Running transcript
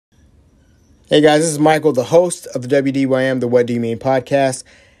Hey guys, this is Michael, the host of the WDYM, the What Do You Mean podcast.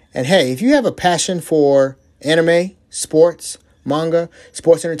 And hey, if you have a passion for anime, sports, manga,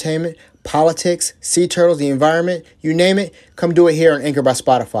 sports entertainment, politics, sea turtles, the environment, you name it, come do it here on Anchor by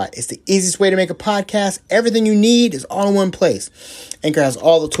Spotify. It's the easiest way to make a podcast. Everything you need is all in one place. Anchor has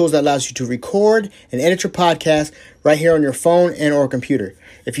all the tools that allows you to record and edit your podcast right here on your phone and or computer.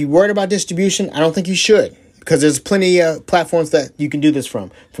 If you're worried about distribution, I don't think you should, because there's plenty of platforms that you can do this from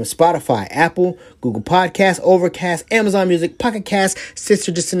Spotify, Apple, Google Podcasts, Overcast, Amazon Music, Pocket Cast,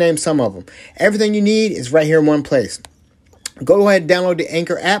 Stitcher, just to name some of them. Everything you need is right here in one place. Go ahead and download the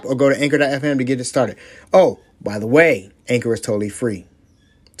Anchor app or go to anchor.fm to get it started. Oh, by the way, Anchor is totally free.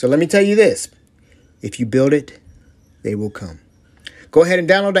 So let me tell you this. If you build it, they will come. Go ahead and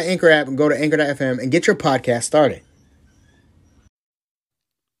download the Anchor app and go to anchor.fm and get your podcast started.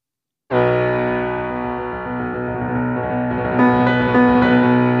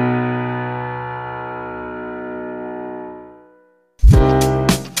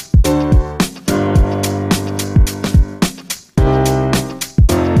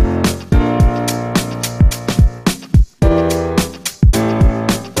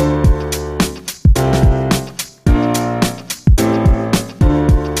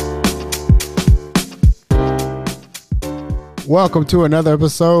 Welcome to another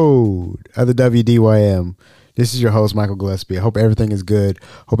episode of the WDYM. This is your host, Michael Gillespie. I hope everything is good.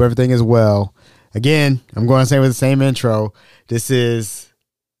 Hope everything is well. Again, I'm going to say with the same intro. This is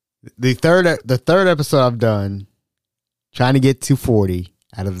the third episode I've done, trying to get to 40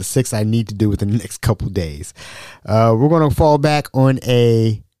 out of the 6 I need to do within the next couple days. We're going to fall back on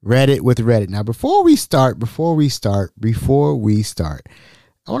a Reddit with Reddit. Now, before we start,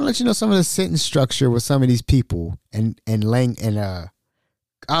 I want to let you know some of the sentence structure with some of these people and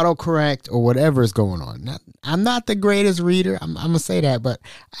autocorrect or whatever is going on. Now, I'm not the greatest reader. I'm going to say that, but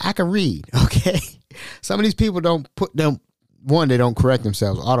I can read, okay? Some of these people one, they don't correct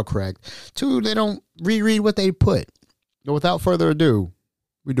themselves, autocorrect. 2, they don't reread what they put. So without further ado,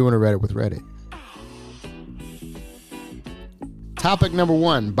 we're doing a Reddit with Reddit. Topic number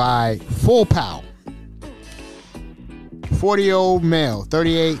 1 by Full Pal. 40-year-old male,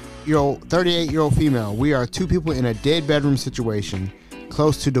 38-year-old female. We are 2 people in a dead bedroom situation,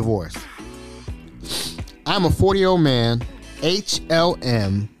 close to divorce. I'm a 40-year-old man,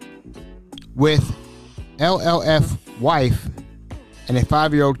 HLM, with LLF wife and a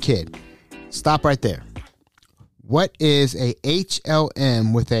 5-year-old kid. Stop right there. What is a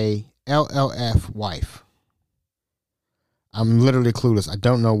HLM with a LLF wife? I'm literally clueless. I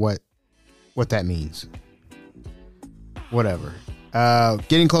don't know what that means. Whatever.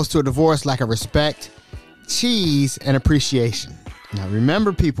 Getting close to a divorce, lack of respect, cheese, and appreciation. Now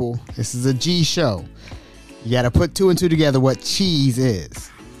remember, people, this is a G show. You got to put 2 and 2 together what cheese is.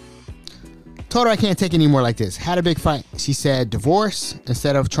 Told her I can't take any more like this. Had a big fight. She said divorce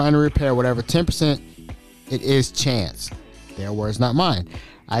instead of trying to repair whatever 10% it is chance. Their words, not mine.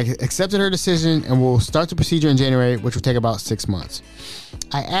 I accepted her decision and will start the procedure in January, which will take about 6 months.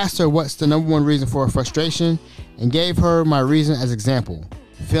 I asked her what's the number 1 reason for her frustration and gave her my reason as example,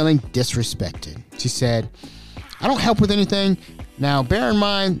 feeling disrespected. She said, I don't help with anything. Now, bear in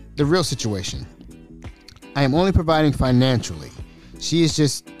mind the real situation. I am only providing financially. She is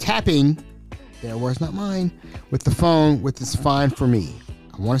just tapping, their words, not mine, with the phone, which is fine for me.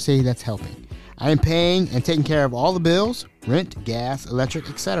 I want to say that's helping. I am paying and taking care of all the bills, rent, gas, electric,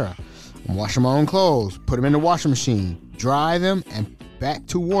 etc. I'm washing my own clothes, put them in the washing machine, dry them, and back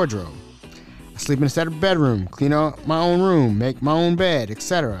to wardrobe. I sleep in a separate bedroom, clean out my own room, make my own bed,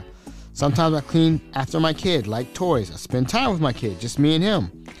 etc. Sometimes I clean after my kid, like toys. I spend time with my kid, just me and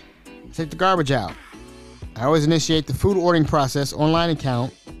him. I take the garbage out. I always initiate the food ordering process, online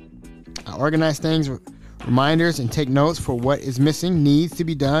account. I organize things, reminders, and take notes for what is missing, needs to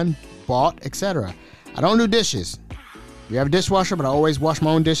be done, bought, etc. I don't do dishes. We have a dishwasher, but I always wash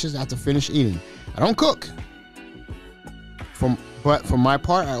my own dishes after finish eating. I don't cook. But for my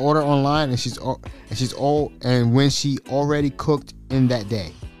part, I order online, and when she already cooked in that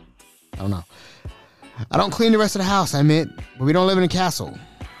day. I don't know. I don't clean the rest of the house, I admit, but we don't live in a castle.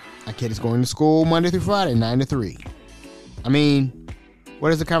 My kid is going to school Monday through Friday, 9 to 3. I mean,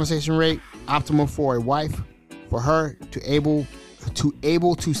 what is the conversation rate optimal for a wife? For her to able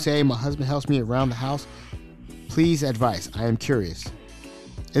to say my husband helps me around the house? Please advice. I am curious.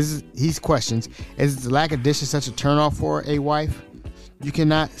 These questions. Is the lack of dishes such a turnoff for a wife? You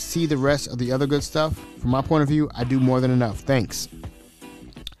cannot see the rest of the other good stuff? From my point of view, I do more than enough. Thanks.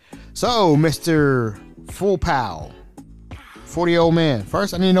 So, Mr. Full Pal, 40-year-old man.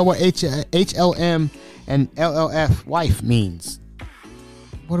 First, I need to know what HLM and LLF wife means.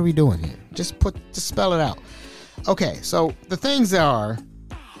 What are we doing here? Just spell it out. Okay, so the things are,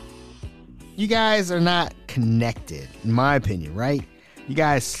 you guys are not connected, in my opinion, right? You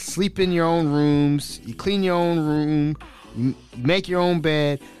guys sleep in your own rooms. You clean your own room. You make your own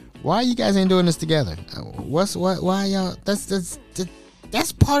bed. Why you guys ain't doing this together? Why y'all?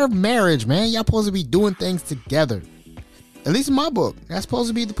 That's part of marriage, man. Y'all supposed to be doing things together. At least in my book, that's supposed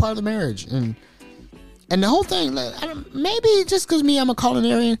to be the part of the marriage. And the whole thing, maybe just because I'm a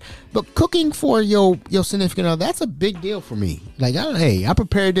culinarian, but cooking for your significant other, that's a big deal for me. Like, hey, I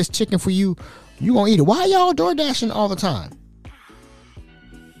prepared this chicken for you. You gonna eat it. Why y'all door dashing all the time?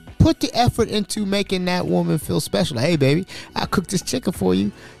 Put the effort into making that woman feel special. Like, hey, baby, I cooked this chicken for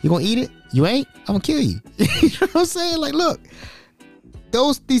you. You gonna eat it? You ain't? I'm gonna kill you. You know what I'm saying? Like, look,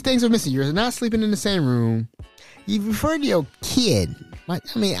 these things are missing. You're not sleeping in the same room. You refer to your kid. Like,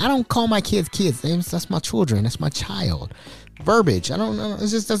 I mean, I don't call my kids kids. That's my children. That's my child. Verbiage. I don't know. It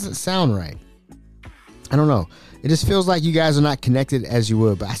just doesn't sound right. I don't know. It just feels like you guys are not connected as you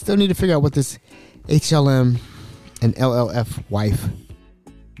would. But I still need to figure out what this HLM and LLF wife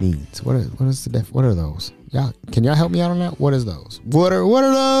means. What are those? Can y'all help me out on that? What is those? What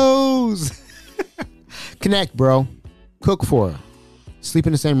are those? Connect, bro. Cook for her. Sleep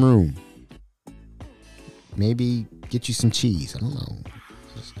in the same room. Maybe get you some cheese. I don't know.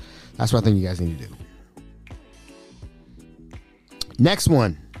 That's what I think you guys need to do. Next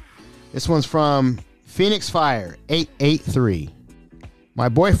one. This one's from Phoenix Fire 883. My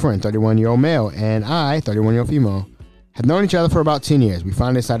boyfriend, 31-year-old male, and I, 31-year-old female, have known each other for about 10 years. We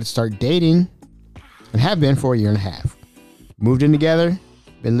finally decided to start dating and have been for a year and a half. Moved in together,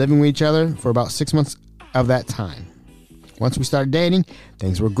 been living with each other for about 6 months of that time. Once we started dating,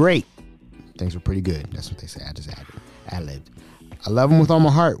 things were great. Things were pretty good. That's what they say. I just ad-libbed. I love him with all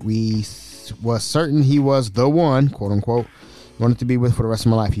my heart. We was certain he was the one, quote unquote, wanted to be with for the rest of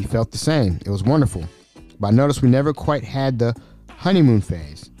my life. He felt the same. It was wonderful. But I noticed we never quite had the honeymoon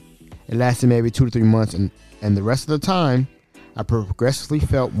phase. It lasted maybe 2 to 3 months, and the rest of the time, I progressively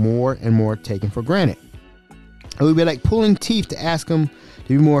felt more and more taken for granted. It would be like pulling teeth to ask him to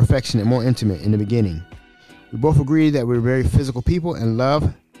be more affectionate, more intimate in the beginning. We both agreed that we were very physical people and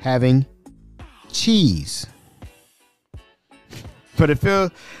love having cheese. But it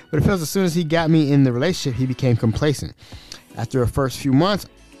feels as soon as he got me in the relationship, he became complacent. After the first few months,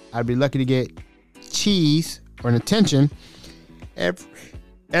 I'd be lucky to get cheese or an attention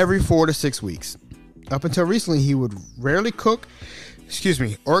every 4 to 6 weeks. Up until recently, he would rarely cook,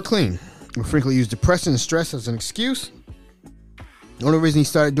 or clean. We frequently use depression and stress as an excuse. The only reason he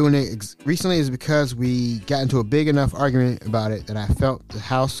started doing it recently is because we got into a big enough argument about it that I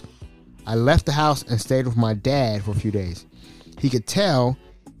left the house and stayed with my dad for a few days. He could tell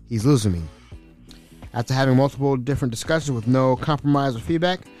he's losing me. After having multiple different discussions with no compromise or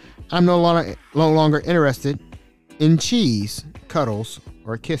feedback, I'm no longer interested in cheese, cuddles,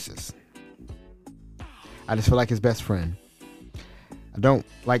 or kisses. I just feel like his best friend. I don't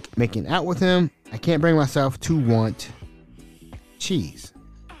like making out with him. I can't bring myself to want cheese.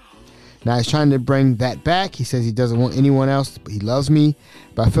 Now he's trying to bring that back. He says he doesn't want anyone else, but he loves me.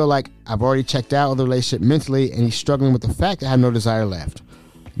 But I feel like I've already checked out of the relationship mentally, and he's struggling with the fact that I have no desire left.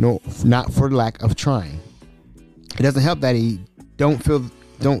 No, not for lack of trying. It doesn't help that he don't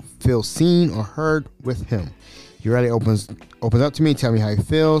feel seen or heard with him. He really opens up to me, tell me how he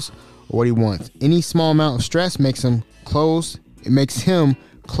feels or what he wants. Any small amount of stress makes him close. It makes him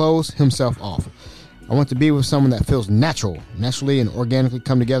close himself off. I want to be with someone that feels naturally and organically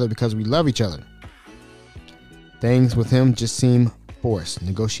come together because we love each other. Things with him just seem forced,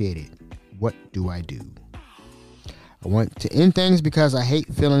 negotiated. What do I do? I want to end things because I hate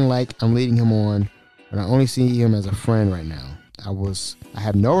feeling like I'm leading him on when I only see him as a friend right now. I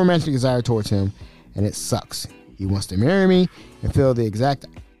have no romantic desire towards him, and it sucks. He wants to marry me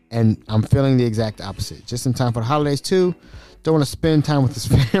and I'm feeling the exact opposite. Just in time for the holidays too. Don't want to spend time with his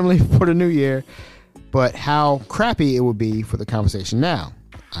family for the new year, but how crappy it would be for the conversation now.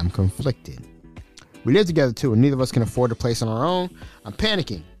 I'm conflicted. We live together too, and neither of us can afford a place on our own. I'm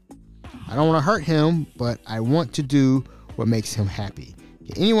panicking. I don't want to hurt him, but I want to do what makes him happy.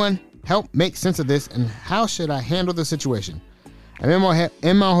 Can anyone help make sense of this, and how should I handle the situation? I'm in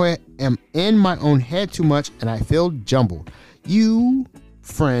my own head too much, and I feel jumbled. You,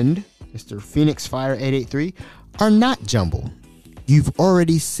 friend, Mr. Phoenix Fire 883, are not jumbled. You've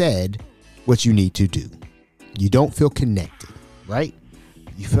already said what you need to do. You don't feel connected, right?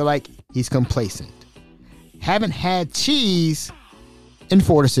 You feel like he's complacent. Haven't had cheese in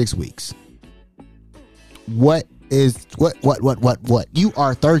 4 to 6 weeks. What? You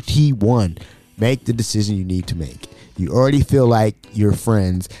are 31. Make the decision you need to make. You already feel like you're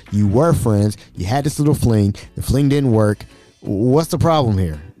friends. You were friends. You had this little fling. The fling didn't work. What's the problem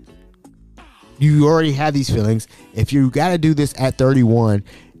here? You already have these feelings. If you got to do this at 31,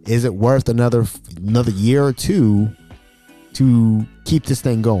 is it worth another year or two to keep this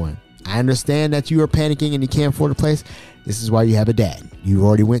thing going? I understand that you are panicking and you can't afford a place. This is why you have a dad. You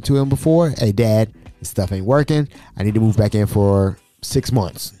already went to him before. Hey, Dad, this stuff ain't working. I need to move back in for 6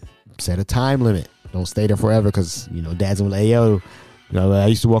 months. Set a time limit. Don't stay there forever because, Dad's gonna be like, yo, I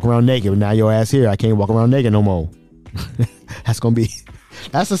used to walk around naked, but now your ass here. I can't walk around naked no more.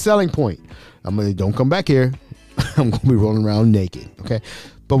 That's a selling point. Don't come back here. I'm gonna be rolling around naked. Okay.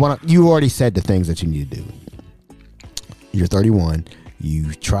 But you already said the things that you need to do. You're 31.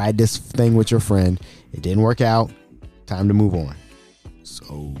 You tried this thing with your friend. It didn't work out. Time to move on.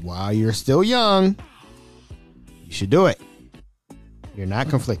 So while you're still young, you should do it. You're not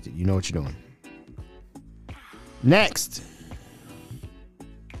conflicted. You know what you're doing. Next.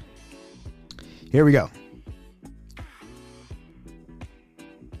 Here we go.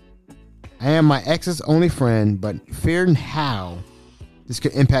 I am my ex's only friend, but fearing how this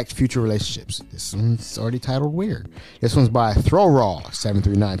could impact future relationships. This one's already titled weird. This one's by Throw Raw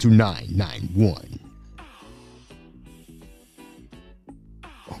 7392991.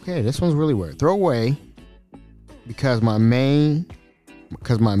 Okay, this one's really weird. Throw away because my main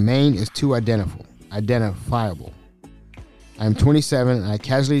is too identifiable. I'm 27 and I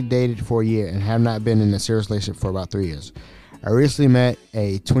casually dated for a year and have not been in a serious relationship for about 3 years. I recently met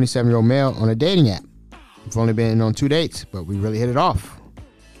a 27-year-old male on a dating app. We've only been on 2 dates, but we really hit it off.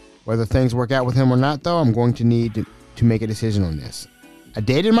 Whether things work out with him or not, though, I'm going to need to make a decision on this. I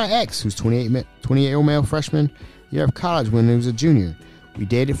dated my ex, who's 28-year-old male freshman year of college when he was a junior. We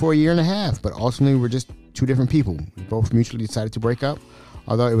dated for a year and a half, but ultimately we're just two different people. We both mutually decided to break up.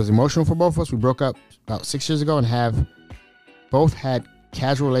 Although it was emotional for both of us, we broke up about 6 years ago and have both had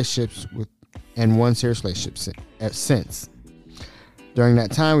casual relationships and one serious relationship since. During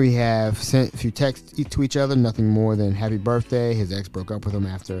that time, we have sent a few texts to each other, nothing more than happy birthday. His ex broke up with him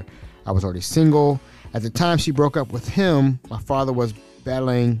after I was already single. At the time she broke up with him, my father was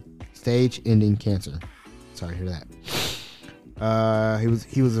battling stage-ending cancer. Sorry to hear that.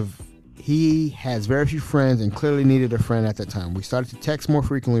 He has very few friends and clearly needed a friend at that time. We started to text more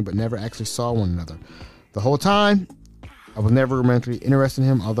frequently, but never actually saw one another. The whole time, I was never romantically interested in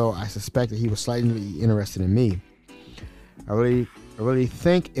him, although I suspect that he was slightly interested in me. I really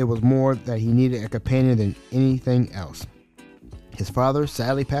think it was more that he needed a companion than anything else. His father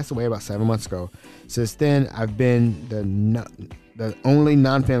sadly passed away about 7 months ago. Since then, I've been the only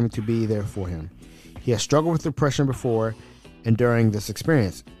non-family to be there for him. He has struggled with depression before and during this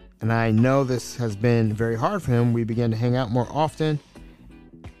experience, and I know this has been very hard for him. We began to hang out more often.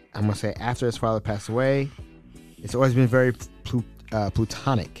 I'm going to say after his father passed away. It's always been very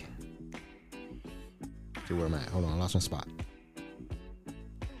plutonic. See where am I at? Hold on, I lost my spot.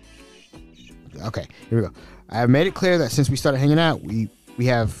 Okay, here we go. I have made it clear that since we started hanging out, we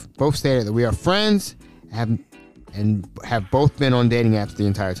have both stated that we are friends and have both been on dating apps the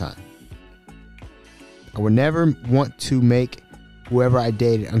entire time. I would never want to make whoever I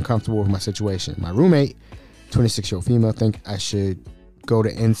dated uncomfortable with my situation. My roommate, 26-year-old female, think I should go to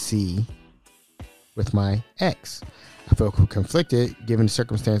NC with my ex. I feel conflicted given the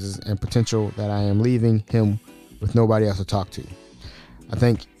circumstances and potential that I am leaving him with nobody else to talk to. I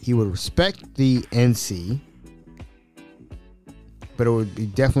think he would respect the NC, but it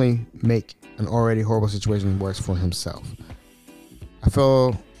would definitely make an already horrible situation worse for himself. I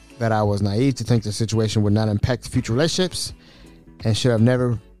feel that I was naive to think the situation would not impact future relationships and should have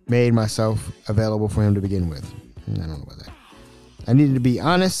never made myself available for him to begin with. I don't know about that. I needed to be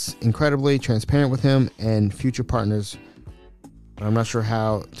honest, incredibly transparent with him and future partners, but I'm not sure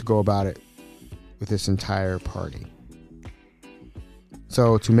how to go about it with this entire party.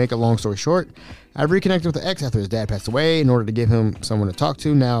 So to make a long story short, I reconnected with the ex after his dad passed away in order to give him someone to talk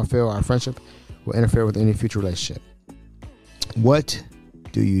to. Now I feel our friendship will interfere with any future relationship. What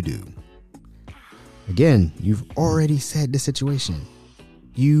do you do? Again, you've already said the situation.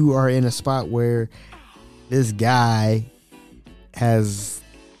 You are in a spot where this guy has,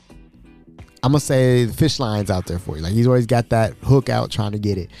 I'm going to say, the fish lines out there for you. Like, he's always got that hook out trying to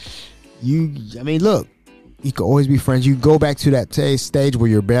get it. Look, you could always be friends. You go back to that stage where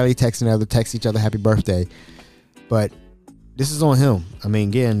you're barely text each other happy birthday. But this is on him.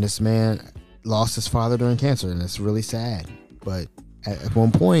 Again, this man lost his father during cancer, and it's really sad. But at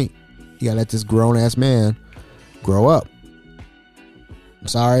one point, you got to let this grown-ass man grow up. I'm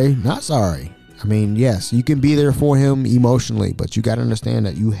sorry, not sorry. Yes, you can be there for him emotionally, but you got to understand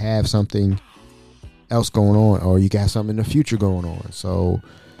that you have something else going on, or you got something in the future going on. So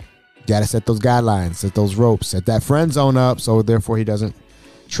you got to set those guidelines, set those ropes, set that friend zone up, so therefore he doesn't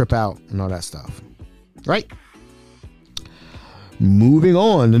trip out and all that stuff. Right? Moving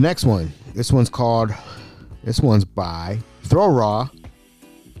on, the next one. This one's by Throw Raw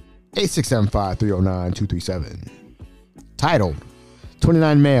 8675-309-237. Titled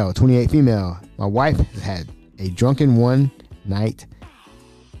 29 male, 28 female. My wife has had a drunken one night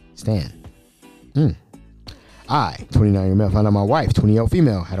stand. I, 29-year male, found out my wife, 20-year-old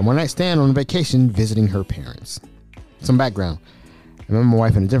female, had a one-night stand on vacation visiting her parents. Some background. I remember my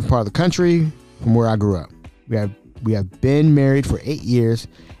wife in a different part of the country from where I grew up. We have been married for 8 years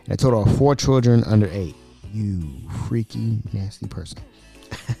and a total of 4 children under 8. You freaky, nasty person.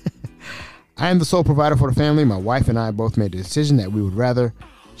 I am the sole provider for the family. My wife and I both made the decision that we would rather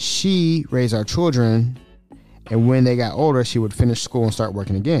she raise our children, and when they got older, she would finish school and start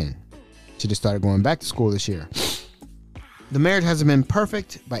working again. She just started going back to school this year. The marriage hasn't been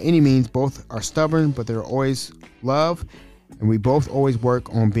perfect by any means. Both are stubborn, but they're always love, and we both always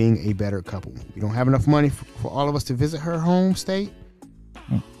work on being a better couple. We don't have enough money for all of us to visit her home state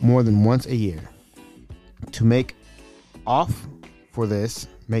more than once a year. To make up for this,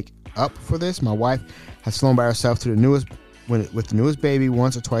 my wife has flown by herself to with the newest baby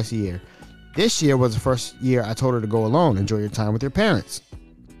once or twice a year. This year was the first year I told her to go alone, enjoy your time with your parents.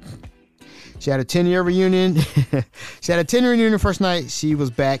 She had a 10-year reunion. The first night. She was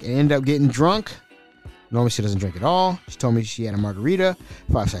back and ended up getting drunk. Normally she doesn't drink at all. She told me she had a margarita,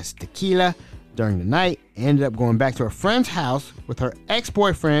 5 shots of tequila during the night. Ended up going back to her friend's house with her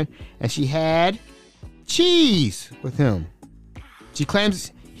ex-boyfriend, and she had cheese with him. She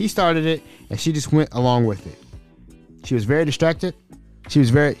claims he started it, and she just went along with it. She was very distracted. She was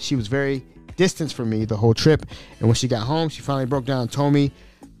very distant from me the whole trip, and when she got home, she finally broke down and told me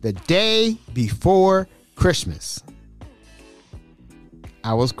the day before Christmas.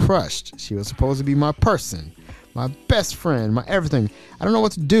 I was crushed. She was supposed to be my person, my best friend, my everything. I don't know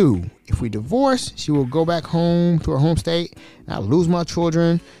what to do. If we divorce, she will go back home to her home state, and I'll lose my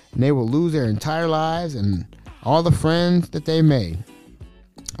children, and they will lose their entire lives and all the friends that they made.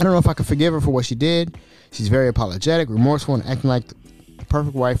 I don't know if I can forgive her for what she did. She's very apologetic, remorseful, and acting like the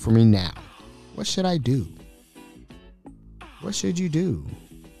perfect wife for me now. What should I do? What should you do?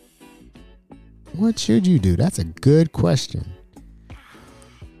 What should you do? That's a good question.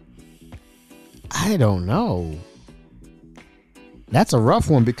 I don't know. That's a rough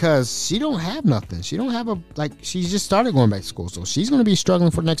one because she don't have nothing. She don't have she just started going back to school. So she's going to be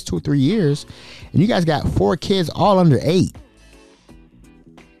struggling for the next 2 or 3 years. And you guys got 4 kids all under 8.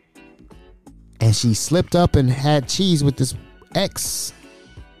 And she slipped up and had cheese with this ex.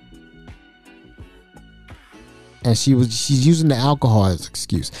 And she's using the alcohol as an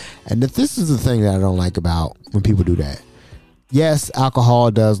excuse. And this is the thing that I don't like about when people do that. Yes,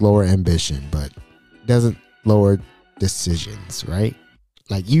 alcohol does lower ambition, but it doesn't lower decisions, right?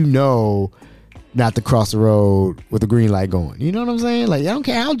 Like, not to cross the road with the green light going. You know what I'm saying? Like, I don't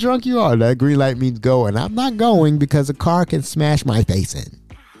care how drunk you are. That green light means go. And I'm not going because a car can smash my face in.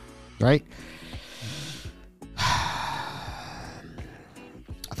 Right?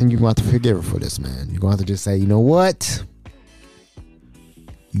 I think you're going to have to forgive her for this, man. You're going to have to just say, you know what?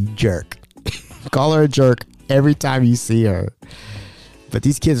 You jerk. Call her a jerk every time you see her. But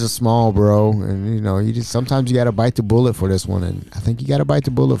these kids are small, bro. And, sometimes you got to bite the bullet for this one. And I think you got to bite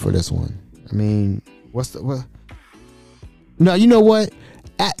the bullet for this one. I mean, No, you know what?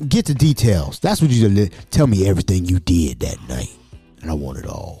 Get the details. That's what you did. Tell me everything you did that night. And I want it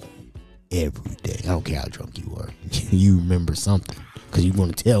all. Every day. I don't care how drunk you were. You remember something. Because you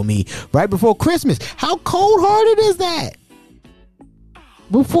want to tell me right before Christmas. How cold-hearted is that?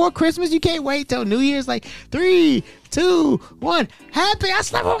 Before Christmas, you can't wait till New Year's. Like 3, 2, 1. Happy, I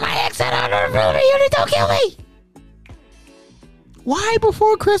slept with my ex and under the unit. Don't kill me. Why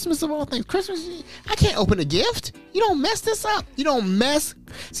before Christmas of all things? Christmas, I can't open a gift. You don't mess this up. You don't mess.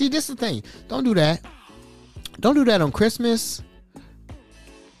 See, this is the thing. Don't do that. Don't do that on Christmas.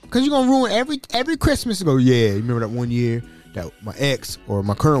 Because you're going to ruin every Christmas. You go, yeah, you remember that one year that my ex or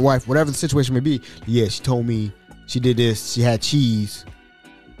my current wife, whatever the situation may be, yeah, she told me she did this. She had cheese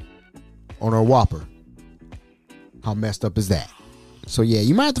on her Whopper. How messed up is that? So, yeah,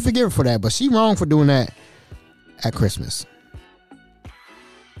 you might have to forgive her for that, but she wrong for doing that at Christmas.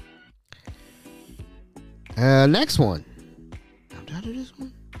 Next one. Did I do this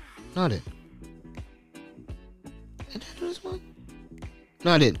one? No, I didn't. Did I do this one?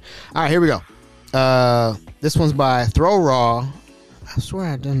 No, I didn't. All right, here we go. This one's by Throw Raw. I swear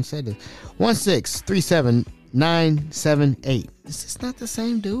I didn't say this. 1637978. This is not the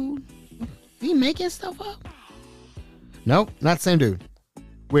same dude. he making stuff up? Nope, not the same dude.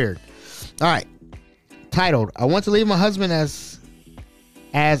 Weird. All right. Titled, I want to leave my husband as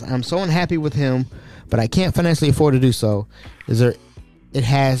I'm so unhappy with him, but I can't financially afford to do so. See,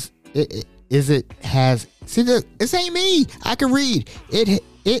 this ain't me. I can read.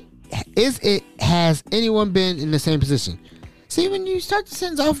 Has anyone been in the same position? See, when you start the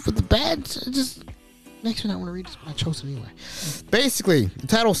sentence off with the bad, it just makes me not want to read this, but I chose it anyway. Basically, the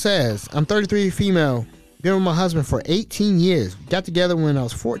title says, I'm 33, female, been with my husband for 18 years. Got together when I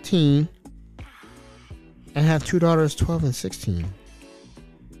was 14 and have 2 daughters, 12 and 16.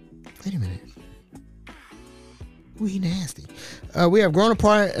 Wait a minute. Ooh, he nasty. We have grown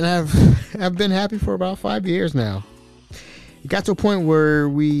apart and I've been happy for about 5 years now. It got to a point where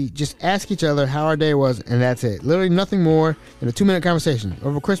we just ask each other how our day was, and that's it. Literally nothing more than a 2-minute conversation.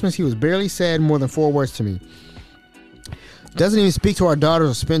 Over Christmas, he was barely said more than 4 words to me. Doesn't even speak to our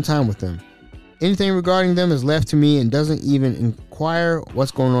daughters or spend time with them. Anything regarding them is left to me and doesn't even inquire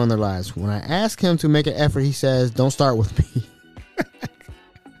what's going on in their lives. When I ask him to make an effort, he says, don't start with me.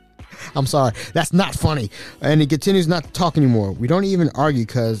 I'm sorry, that's not funny. And he continues not to talk anymore. We don't even argue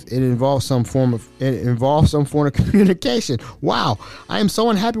because it involves some form of communication. Wow, I am so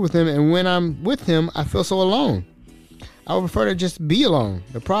unhappy with him, and when I'm with him, I feel so alone. I would prefer to just be alone.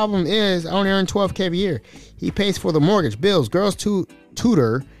 The problem is I only earn $12,000 a year. He pays for the mortgage, bills, girls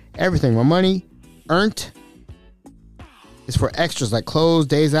tutor, everything. My money earned is for extras like clothes,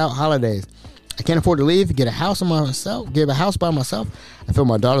 days out, holidays. I can't afford to leave, get a house by myself. I feel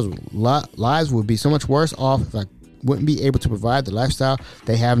my daughters' lives would be so much worse off if I wouldn't be able to provide the lifestyle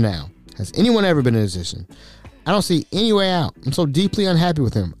they have now. Has anyone ever been in this position? I don't see any way out. I'm so deeply unhappy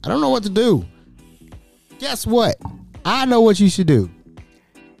with him. I don't know what to do. Guess what? I know what you should do.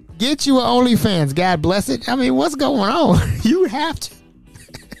 Get you an OnlyFans. God bless it. I mean, what's going on? You have to.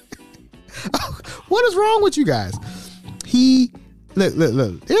 What is wrong with you guys?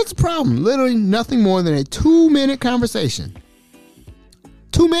 Look. Here's the problem. Literally nothing more than a 2-minute conversation.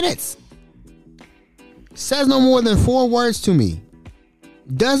 2 minutes. Says no more than 4 words to me.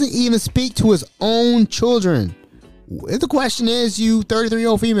 Doesn't even speak to his own children. If the question is, you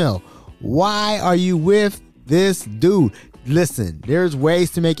 33-year-old female, why are you with this dude? Listen, there's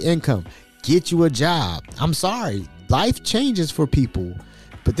ways to make income. Get you a job. I'm sorry. Life changes for people.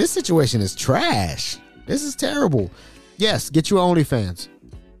 But this situation is trash. This is terrible. Yes, get you an OnlyFans.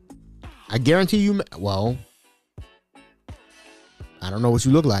 I guarantee you, well, I don't know what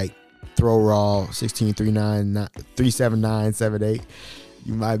you look like. Throw raw, 16, 39, 379, 78.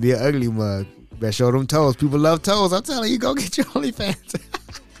 You might be an ugly mug. Better show them toes. People love toes. I'm telling you, go get your OnlyFans.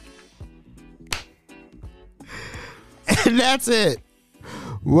 And that's it.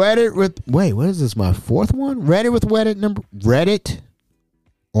 Reddit with, wait, what is this? My 4th one? Reddit with Reddit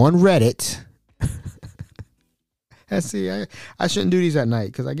on Reddit. See, I shouldn't do these at night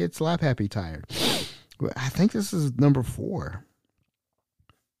because I get slap happy tired. I think this is number 4.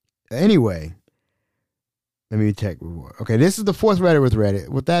 Anyway, let me check. Okay, this is the 4th Reddit with Reddit.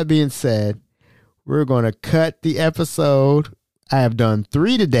 With that being said, we're going to cut the episode. I have done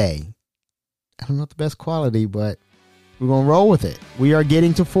 3 today. I don't know the best quality, but we're going to roll with it. We are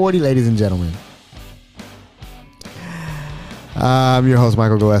getting to 40, ladies and gentlemen. I'm your host,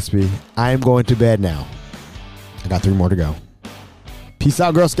 Michael Gillespie. I am going to bed now. I got 3 more to go. Peace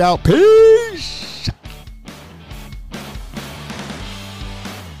out, Girl Scout. Peace.